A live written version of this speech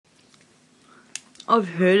I've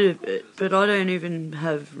heard of it, but I don't even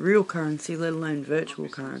have real currency, let alone virtual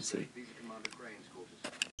currency.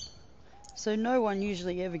 So no one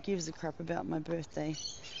usually ever gives a crap about my birthday,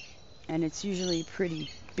 and it's usually a pretty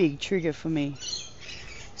big trigger for me.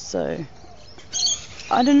 So,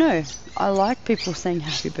 I don't know. I like people saying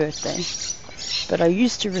happy birthday, but I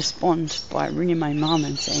used to respond by ringing my mum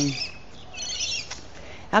and saying,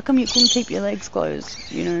 how come you couldn't keep your legs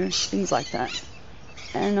closed? You know, things like that.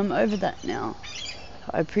 And I'm over that now.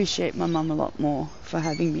 I appreciate my mum a lot more for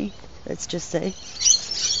having me, let's just say.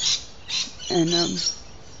 And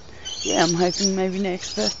yeah, I'm hoping maybe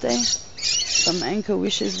next birthday some anchor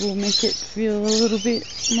wishes will make it feel a little bit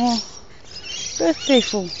more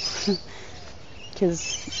birthdayful.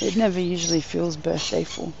 Because it never usually feels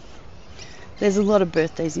birthdayful. There's a lot of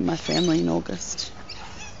birthdays in my family in August,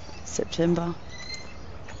 September.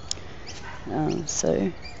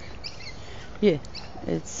 So, yeah,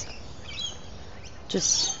 it's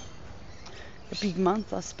just a big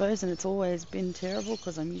month, I suppose, and it's always been terrible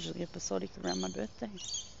because I'm usually episodic around my birthday.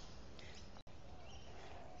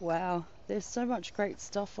 Wow, there's so much great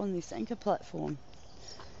stuff on this Anchor platform.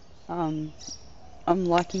 I'm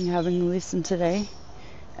liking having a listen today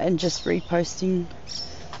and just reposting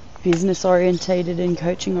business orientated and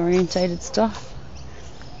coaching orientated stuff.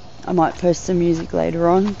 I might post some music later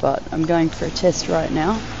on, but I'm going for a test right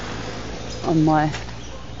now on my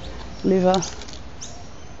liver,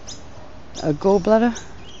 a gallbladder,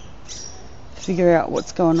 figure out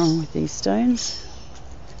what's going on with these stones.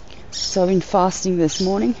 So I've been fasting this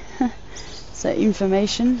morning. So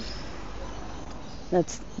information,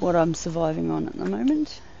 that's what I'm surviving on at the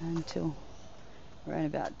moment until around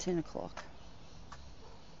about 10 o'clock.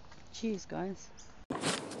 Cheers, guys.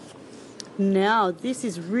 Now, this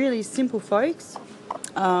is really simple, folks.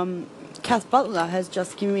 Kath Butler has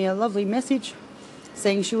just given me a lovely message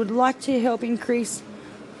saying she would like to help increase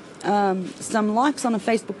some likes on a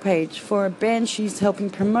Facebook page for a band she's helping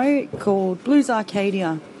promote called Blues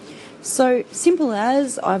Arcadia. So simple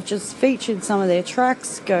as I've just featured some of their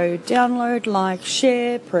tracks. Go download, like,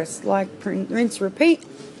 share, press like, rinse, repeat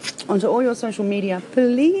onto all your social media,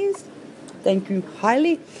 please. Thank you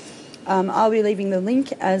highly. I'll be leaving the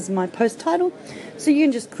link as my post title, so you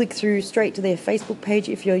can just click through straight to their Facebook page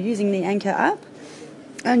if you're using the Anchor app,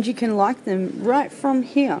 and you can like them right from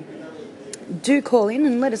here. Do call in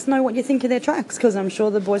and let us know what you think of their tracks, because I'm sure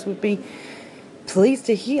the boys would be pleased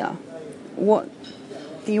to hear what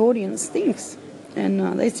the audience thinks.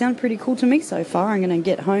 And they sound pretty cool to me so far. I'm going to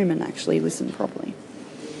get home and actually listen properly.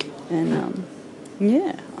 And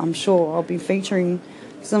yeah, I'm sure I'll be featuring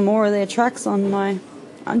some more of their tracks on my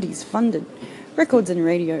Undies funded records and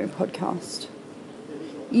radio podcast.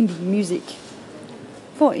 Indie music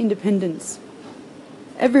for independence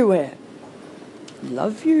everywhere.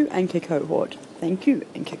 Love you, Anchor Cohort. Thank you,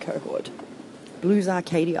 Anchor Cohort. Blues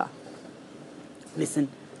Arcadia. Listen,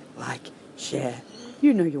 like, share.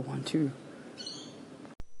 You know you want to.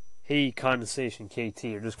 Hey, Condensation KT,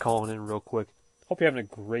 you're just calling in real quick. Hope you're having a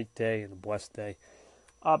great day and a blessed day.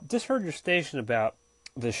 Just heard your station about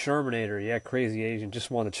the Shermanator. Yeah, Crazy Asian.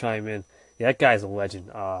 Just wanted to chime in. Yeah, that guy's a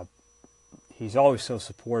legend. He's always so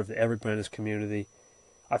supportive of everybody in his community.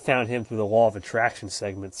 I found him through the Law of Attraction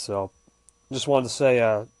segment, so just wanted to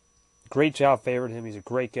say great job favoring him. He's a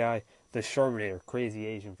great guy. The Shermanator, Crazy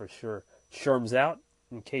Asian for sure. Sherm's out,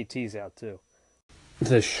 and KT's out too.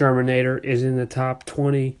 The Shermanator is in the top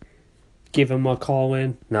 20. Give him a call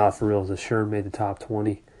in. Nah, for real, the Sherm made the top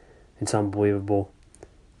 20. It's unbelievable.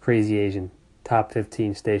 Crazy Asian. Top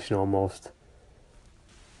 15 station almost.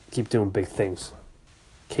 Keep doing big things.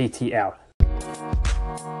 KT out.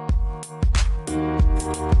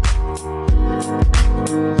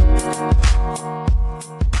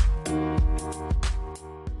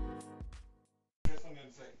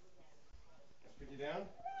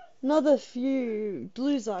 Another few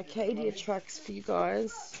Blues Arcadia tracks for you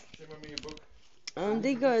guys.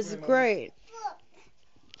 These guys are great.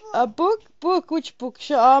 A book? Book? Which book?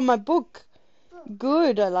 Oh, my book.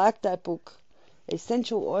 Good, I like that book.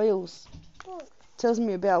 Essential Oils. Tells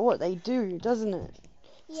me about what they do, doesn't it?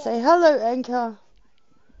 Yeah. Say hello, Anchor.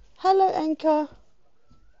 Hello, Anchor.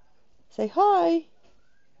 Say hi.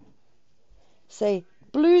 Say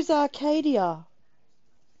Blues Arcadia.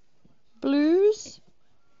 Blues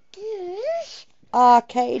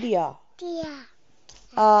Arcadia.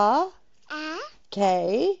 R-K-D-A.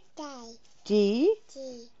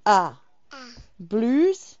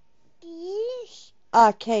 Blues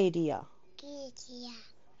Arcadia.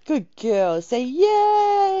 Good girl. Say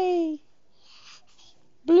yay.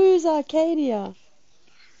 Blues Arcadia.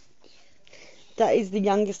 That is the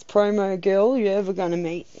youngest promo girl you're ever going to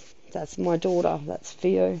meet. That's my daughter. That's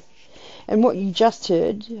Theo. And what you just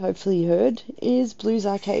heard, hopefully you heard, is Blues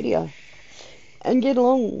Arcadia. And get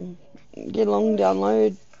along,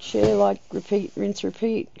 download, share, like, repeat, rinse,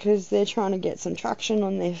 repeat, because they're trying to get some traction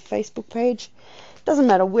on their Facebook page. Doesn't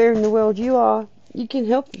matter where in the world you are, you can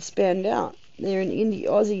help them stand out. They're an indie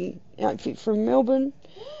Aussie outfit from Melbourne.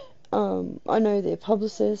 I know their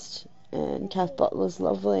publicist, and Kath Butler's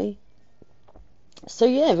lovely. So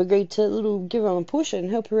yeah, I've agreed to give her a push and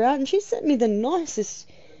help her out, and she sent me the nicest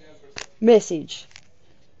message.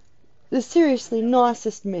 The seriously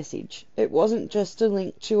nicest message. It wasn't just a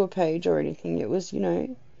link to a page or anything. It was,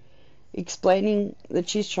 explaining that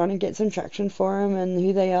she's trying to get some traction for them and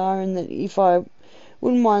who they are, and that if I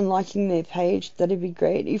wouldn't mind liking their page, that'd be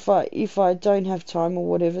great. If I don't have time or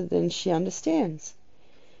whatever, then she understands.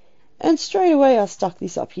 And straight away I stuck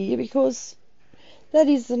this up here because that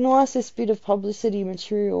is the nicest bit of publicity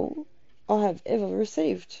material I have ever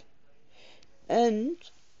received. And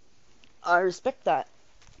I respect that.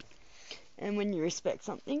 And when you respect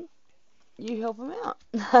something, you help them out.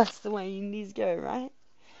 That's the way indies go, right?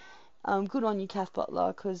 Good on you, Kath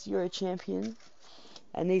Butler, because you're a champion.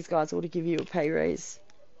 And these guys ought to give you a pay raise,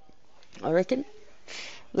 I reckon.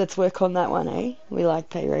 Let's work on that one, eh? We like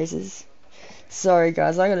pay raises. Sorry,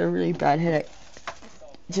 guys, I got a really bad headache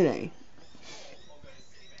today.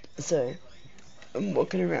 So, I'm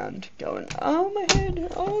walking around going, oh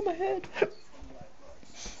my head.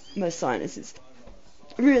 My sinus is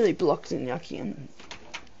really blocked and yucky, and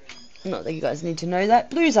not that you guys need to know that.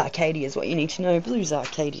 Blues Arcadia is what you need to know. Blues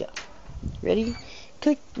Arcadia. Ready?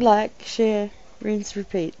 Click, like, share, rinse,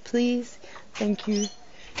 repeat. Please. Thank you.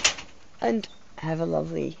 And have a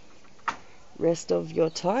lovely rest of your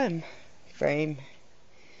time frame.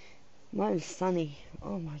 Mine's sunny.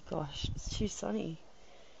 Oh my gosh, it's too sunny.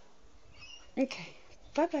 Okay.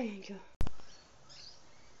 Bye-bye, Anchor.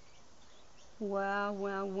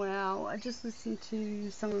 Wow. I just listened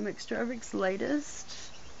to some of Extravic's latest,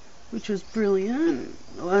 which was brilliant,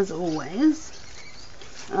 as always.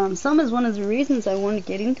 Some is one of the reasons I want to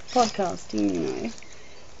get into podcasting,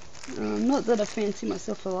 Not that I fancy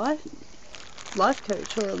myself a life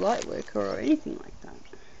coach or a light worker or anything like that.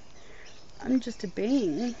 I'm just a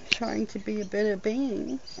being trying to be a better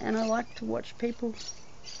being, and I like to watch people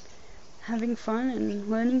having fun and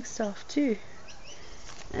learning stuff too.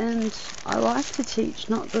 And I like to teach,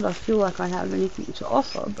 not that I feel like I have anything to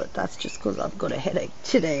offer, but that's just because I've got a headache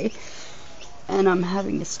today and I'm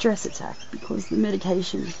having a stress attack because the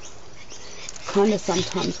medication kind of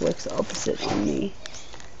sometimes works opposite on me.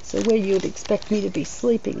 So where you would expect me to be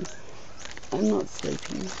sleeping, I'm not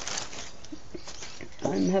sleeping.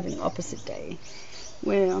 I'm having opposite day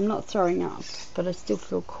where I'm not throwing up, but I still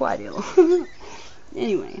feel quite ill.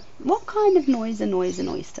 Anyway, what kind of noise annoys an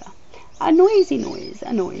oyster? A noisy noise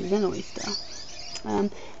annoys an oyster.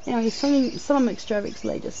 Some of Extravic's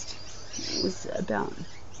latest was about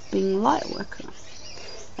being a light worker.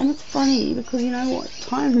 And it's funny because you know what?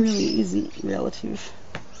 Time really isn't relative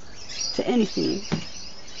to anything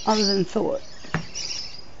other than thought.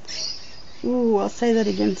 Ooh, I'll say that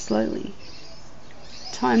again slowly.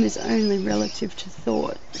 Time is only relative to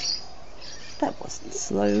thought. That wasn't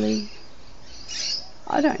slowly.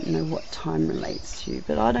 I don't know what time relates to,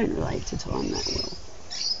 but I don't relate to time that well.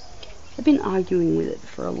 I've been arguing with it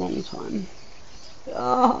for a long time.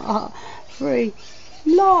 For a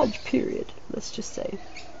large period, let's just say.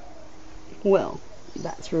 Well,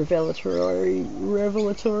 that's revelatory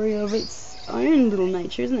of its own little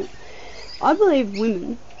nature, isn't it? I believe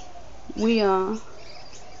women, we are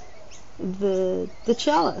the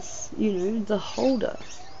chalice, the holder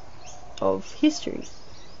of history.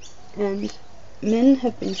 And men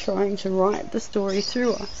have been trying to write the story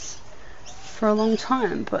through us for a long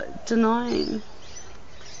time, but denying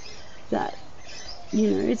that,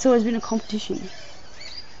 it's always been a competition.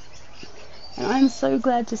 And I'm so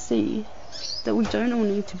glad to see that we don't all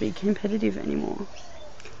need to be competitive anymore.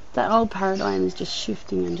 That old paradigm is just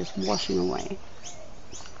shifting and just washing away.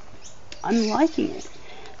 I'm liking it.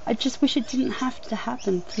 I just wish it didn't have to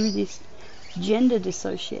happen through this gender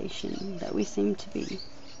dissociation that we seem to be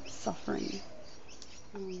suffering.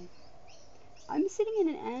 I'm sitting in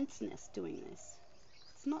an ant's nest doing this.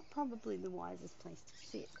 It's not probably the wisest place to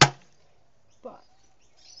sit, but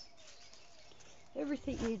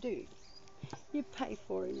everything you do, you pay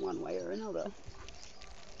for in one way or another.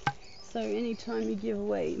 So anytime you give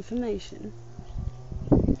away information,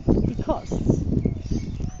 it costs.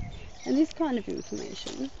 And this kind of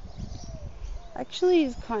information actually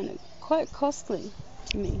is quite costly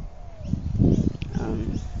to me.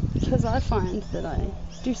 Because I find that I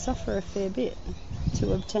do suffer a fair bit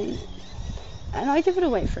to obtain it. and I give it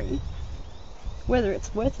away free. Whether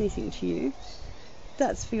it's worth anything to you,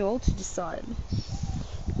 that's for you all to decide.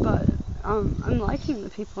 But I'm liking the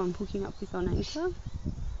people I'm hooking up with on Anchor,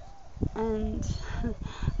 and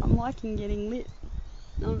I'm liking getting lit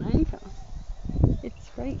on Anchor. It's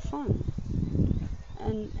great fun.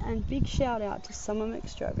 And big shout out to Summer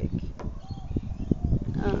McStravick.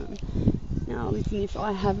 Now listen, if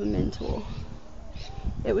I have a mentor,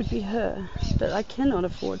 it would be her, but I cannot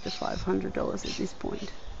afford the $500 at this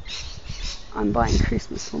point. I'm buying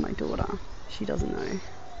Christmas for my daughter. She doesn't know.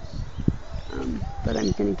 But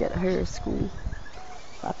I'm going to get her a school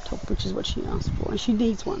laptop, which is what she asked for, and she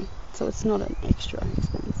needs one, so it's not an extra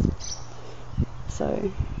expense.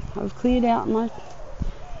 So I've cleared out my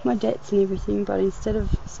debts and everything, but instead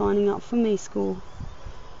of signing up for me school,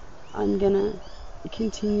 I'm going to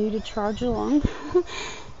continue to trudge along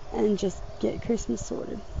and just get Christmas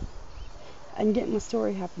sorted and get my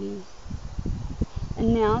story happening.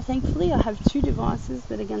 And now, thankfully, I have 2 devices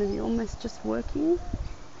that are going to be almost just working,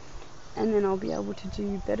 and then I'll be able to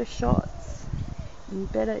do better shots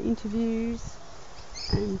and better interviews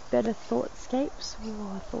and better thoughtscapes.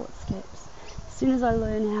 Thoughtscapes. As soon as I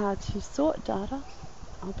learn how to sort data,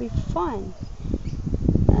 I'll be fine,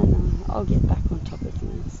 and I'll get back on top of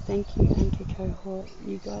things. Thank you, Anchor Cohort.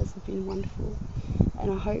 You guys have been wonderful,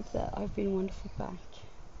 and I hope that I've been wonderful back.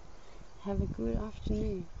 Have a good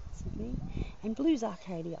afternoon, Sydney. And Blues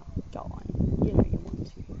Arcadia, go on. You know you want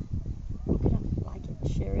to. Look it up, like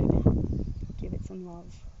it, share it about, give it some love.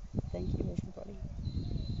 Thank you, everybody.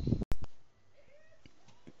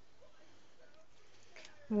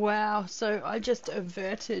 Wow, so I just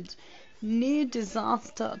averted near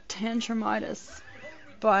disaster tantrumitis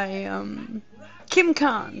by Kim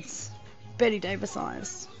Carnes, Betty Davis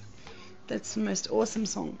Eyes. That's the most awesome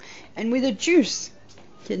song. And with a juice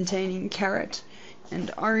containing carrot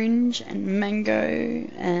and orange and mango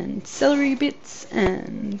and celery bits,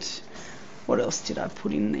 and what else did I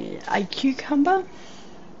put in there? A cucumber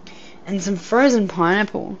and some frozen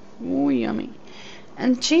pineapple. Ooh, yummy.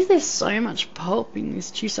 And geez, there's so much pulp in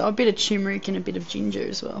this juice. So a bit of turmeric and a bit of ginger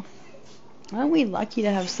as well. Aren't we lucky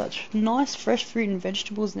to have such nice fresh fruit and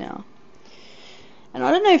vegetables now? And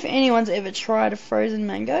I don't know if anyone's ever tried a frozen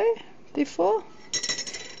mango before,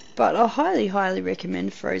 but I highly, highly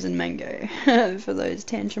recommend frozen mango for those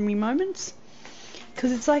tantrumy moments,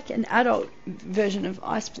 because it's like an adult version of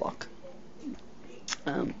ice block,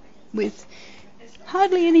 with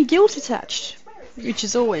hardly any guilt attached, which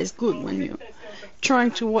is always good when you're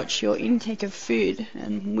trying to watch your intake of food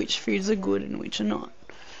and which foods are good and which are not.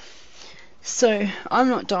 So I'm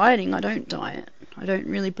not dieting. I don't diet. I don't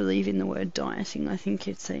really believe in the word dieting. I think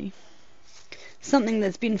it's something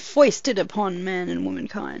that's been foisted upon man and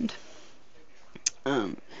womankind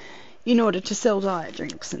in order to sell diet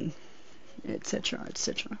drinks and etc.,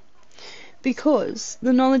 etc. Because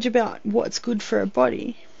the knowledge about what's good for a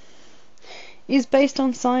body is based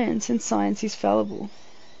on science, and science is fallible.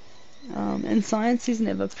 And science is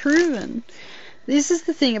never proven. This is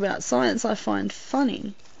the thing about science I find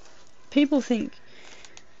funny. People think,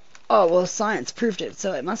 oh, well, science proved it,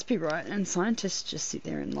 so it must be right. And scientists just sit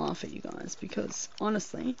there and laugh at you guys, because,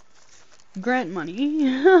 honestly, grant money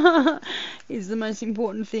is the most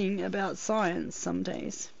important thing about science some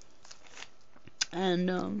days.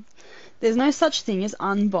 And there's no such thing as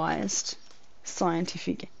unbiased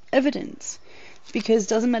scientific evidence, because it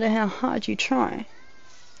doesn't matter how hard you try,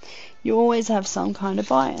 you always have some kind of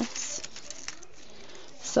bias.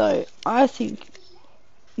 So I think,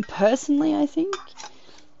 personally, I think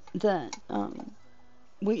that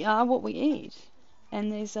we are what we eat.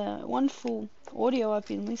 And there's a wonderful audio I've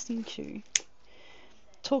been listening to,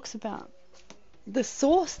 talks about the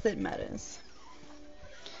source that matters.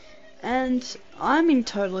 And I'm in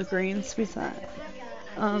total agreement with that.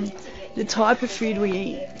 The type of food we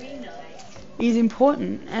eat is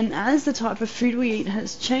important, and as the type of food we eat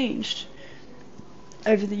has changed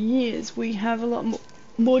over the years, we have a lot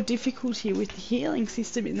more difficulty with the healing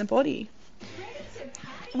system in the body,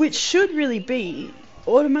 which should really be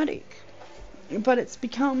automatic, but it's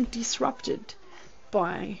become disrupted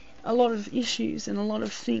by a lot of issues and a lot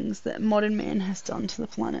of things that modern man has done to the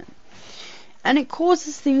planet. And it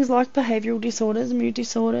causes things like behavioural disorders, mood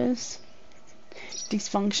disorders,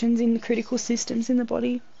 dysfunctions in the critical systems in the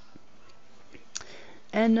body.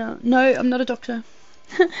 And no, I'm not a doctor.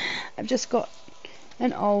 I've just got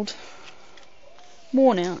an old,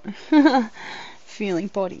 worn out feeling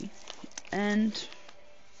body. And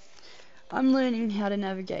I'm learning how to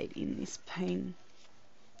navigate in this pain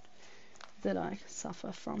that I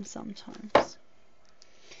suffer from sometimes.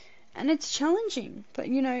 And it's challenging, but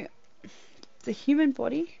you know, the human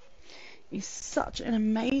body is such an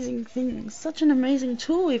amazing thing, such an amazing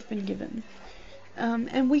tool we've been given.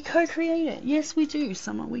 And we co-create it. Yes, we do,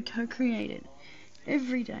 Summer. We co-create it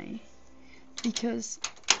every day, because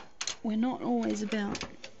we're not always about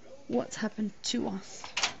what's happened to us.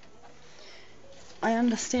 I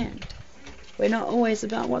understand. We're not always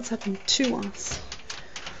about what's happened to us,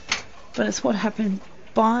 but it's what happened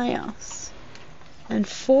by us and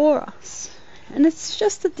for us. And it's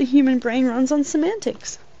just that the human brain runs on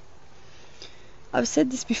semantics. I've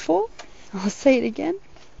said this before, I'll say it again.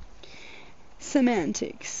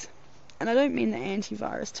 Semantics. And I don't mean the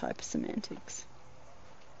antivirus type of semantics.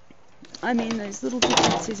 I mean those little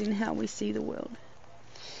differences in how we see the world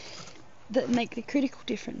that make the critical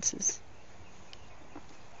differences.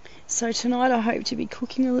 So tonight I hope to be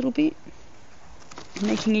cooking a little bit,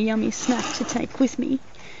 making a yummy snack to take with me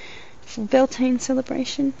for Beltane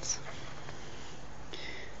celebrations.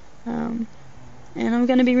 And I'm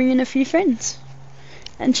going to be ringing a few friends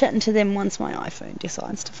and chatting to them once my iPhone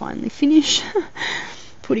decides to finally finish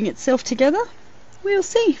putting itself together. We'll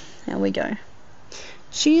see how we go.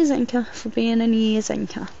 Cheers, Anchor, for being an ears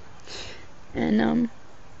anchor. And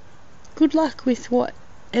good luck with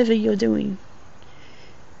whatever you're doing.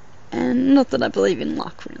 And not that I believe in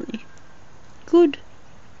luck, really. Good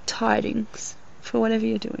tidings for whatever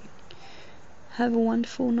you're doing. Have a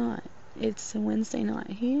wonderful night. It's a Wednesday night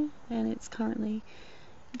here, and it's currently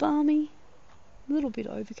balmy, a little bit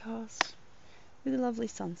overcast, with a lovely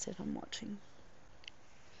sunset I'm watching.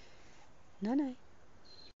 No.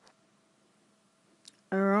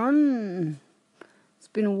 Aaron, it's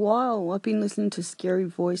been a while. I've been listening to scary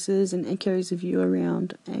voices and echoes of you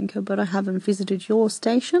around Anchor, but I haven't visited your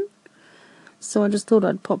station. So I just thought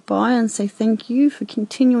I'd pop by and say thank you for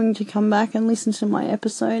continuing to come back and listen to my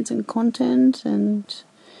episodes and content. And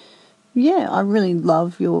yeah, I really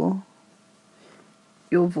love your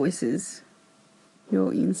voices,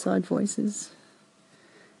 your inside voices.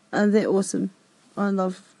 They're awesome. I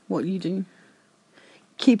love what you do.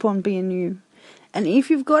 Keep on being you. And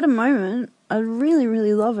if you've got a moment, I'd really,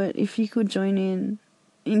 really love it if you could join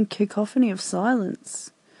in Cacophony of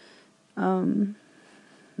Silence.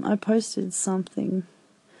 I posted something.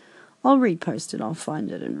 I'll repost it. I'll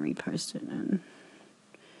find it and repost it, and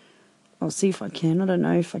I'll see if I can. I don't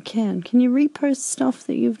know if I can. Can you repost stuff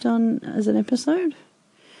that you've done as an episode?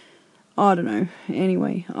 I don't know.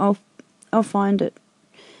 Anyway, I'll find it,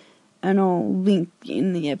 and I'll link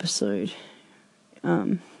in the episode,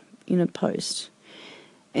 in a post.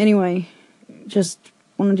 Anyway, just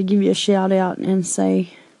wanted to give you a shout out and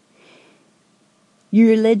say,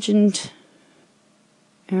 you're a legend.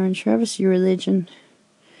 Aaron Travis, you're a legend.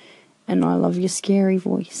 And I love your scary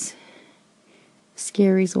voice.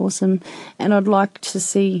 Scary's awesome. And I'd like to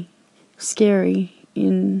see Scary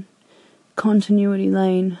in Continuity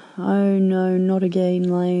Lane. Oh no, not again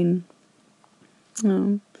Lane.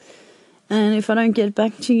 And if I don't get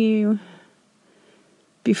back to you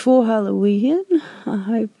before Halloween, I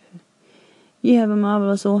hope you have a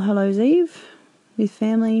marvellous All Hallows Eve with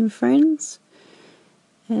family and friends.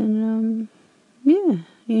 And, yeah,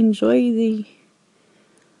 enjoy the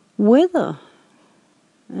weather.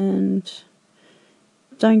 And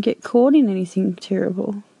don't get caught in anything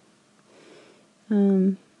terrible. I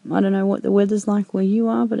don't know what the weather's like where you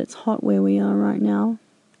are, but it's hot where we are right now.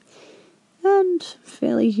 And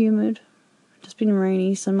fairly humid. Just been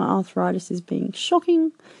rainy, so my arthritis is being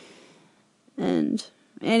shocking. And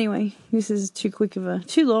anyway, this is too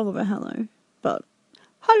long of a hello. But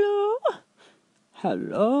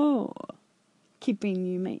hello. Keep being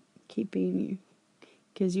you, mate. Keep being you.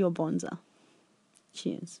 Because you're bonza.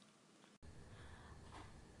 Cheers.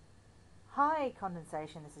 Hi,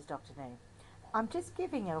 Condensation. This is Dr. Nee. I'm just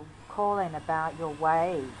giving a call in about your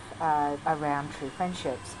wave around true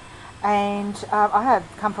friendships. And I have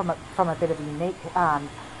come from a bit of a unique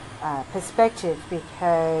perspective,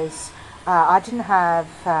 because I didn't have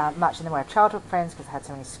much in the way of childhood friends because I had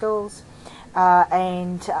so many schools.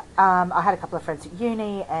 And I had a couple of friends at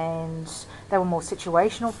uni, and they were more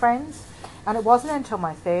situational friends. And it wasn't until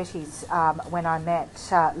my 30s when I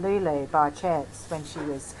met Lulu by chance, when she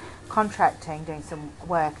was contracting, doing some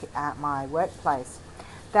work at my workplace,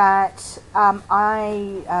 that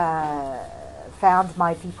I found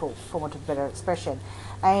my people, for want of a better expression.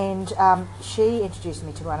 And she introduced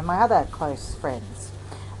me to one of my other close friends.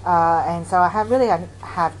 And so I really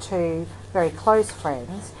have two very close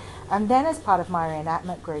friends. And then as part of my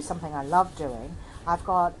reenactment group, something I love doing, I've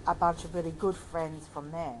got a bunch of really good friends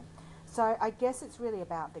from there. So I guess it's really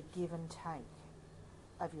about the give and take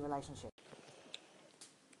of your relationship.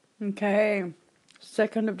 Okay,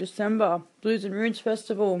 2nd of December, Blues and Runes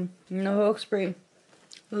Festival in the Hawkesbury.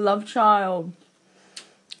 Love Child.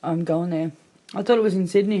 I'm going there. I thought it was in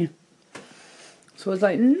Sydney. So I was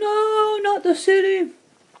like, no, not the city.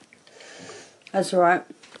 That's alright.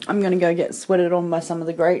 I'm going to go get sweated on by some of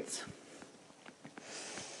the greats.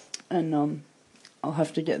 And I'll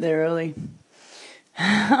have to get there early.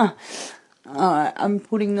 Alright, I'm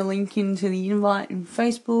putting the link into the invite in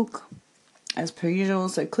Facebook, as per usual,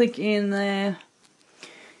 so click in there,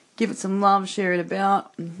 give it some love, share it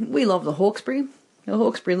about. We love the Hawkesbury. The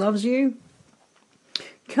Hawkesbury loves you.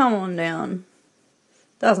 Come on down.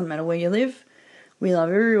 Doesn't matter where you live. We love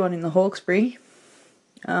everyone in the Hawkesbury.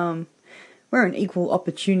 We're an equal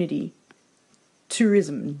opportunity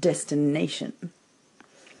tourism destination.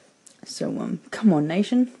 So, come on,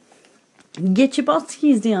 nation. Get your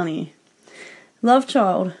botskis down here. Love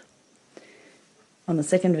Child on the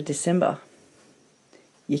 2nd of December.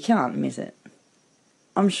 You can't miss it.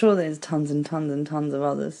 I'm sure there's tons and tons and tons of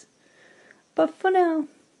others. But for now,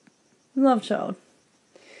 Love Child.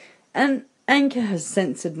 And Anchor has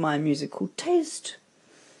censored my musical taste.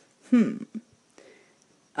 I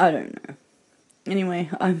don't know. Anyway,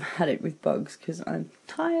 I'm at it with bugs because I'm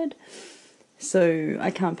tired. So I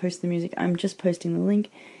can't post the music. I'm just posting the link.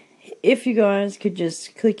 If you guys could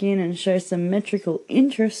just click in and show some metrical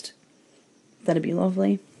interest, that'd be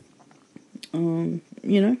lovely.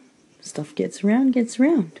 Stuff gets around.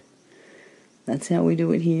 That's how we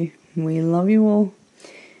do it here. We love you all.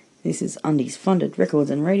 This is Undies Funded Records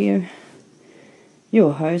and Radio.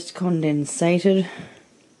 Your host, Condensated,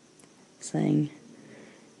 saying,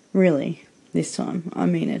 really, this time, I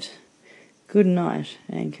mean it. Good night,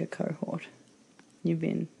 Anchor cohort. You've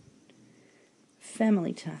been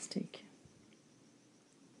family-tastic.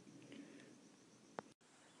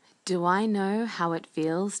 Do I know how it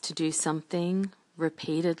feels to do something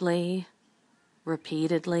repeatedly?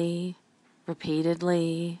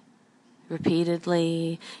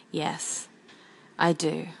 Yes, I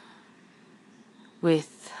do.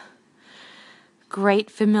 With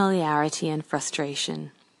great familiarity and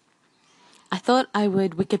frustration. I thought I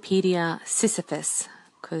would Wikipedia Sisyphus,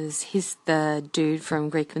 because he's the dude from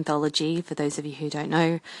Greek mythology, for those of you who don't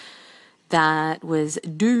know, that was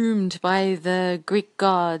doomed by the Greek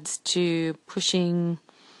gods to pushing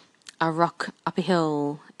a rock up a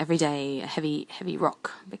hill every day, a heavy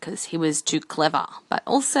rock, because he was too clever. But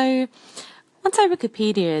also, once I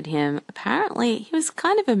Wikipedia'd him, apparently he was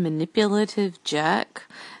kind of a manipulative jerk,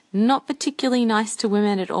 not particularly nice to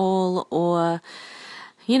women at all, or,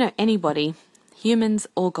 anybody, humans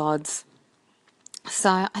or gods.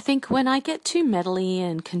 So I think when I get too meddly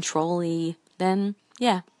and control-y, then,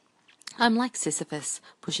 yeah, I'm like Sisyphus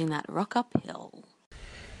pushing that rock uphill.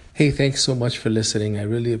 Hey, thanks so much for listening. I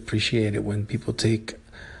really appreciate it when people take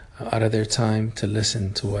out of their time to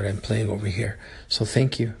listen to what I'm playing over here. So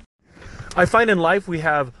thank you. I find in life we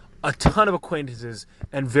have a ton of acquaintances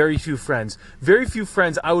and very few friends. Very few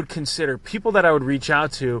friends I would consider people that I would reach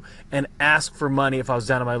out to and ask for money if I was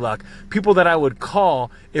down on my luck. People that I would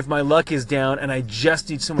call if my luck is down and I just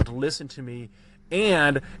need someone to listen to me.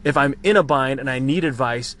 And if I'm in a bind and I need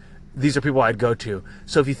advice, these are people I'd go to.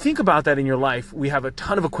 So if you think about that in your life, we have a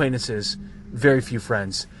ton of acquaintances, very few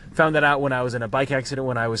friends. Found that out when I was in a bike accident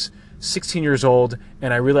when I was 16 years old,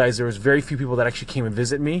 and I realized there was very few people that actually came and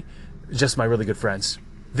visit me, just my really good friends.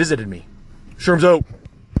 Visited me. Sherm's out.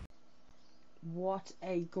 What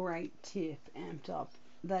a great tip, Amped Up.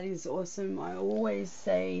 That is awesome. I always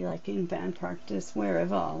say, like in band practice,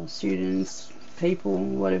 wherever, students, people,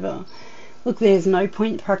 whatever, look, there's no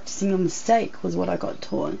point practicing a mistake, was what I got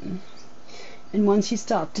taught. And once you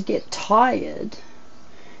start to get tired,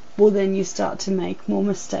 well, then you start to make more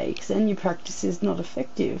mistakes and your practice is not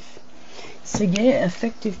effective. So yeah,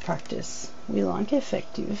 effective practice. We like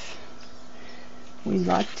effective. We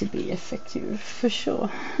like to be effective, for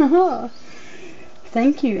sure.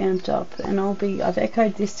 Thank you, Amped Up. And I've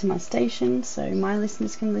echoed this to my station so my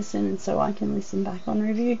listeners can listen and so I can listen back on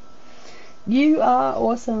review. You are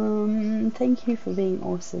awesome. Thank you for being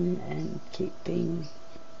awesome and keep being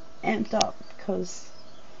amped up, because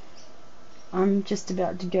I'm just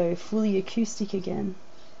about to go fully acoustic again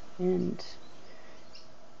and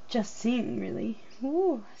just sing, really.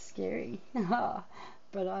 Ooh, scary.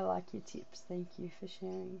 But I like your tips. Thank you for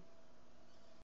sharing.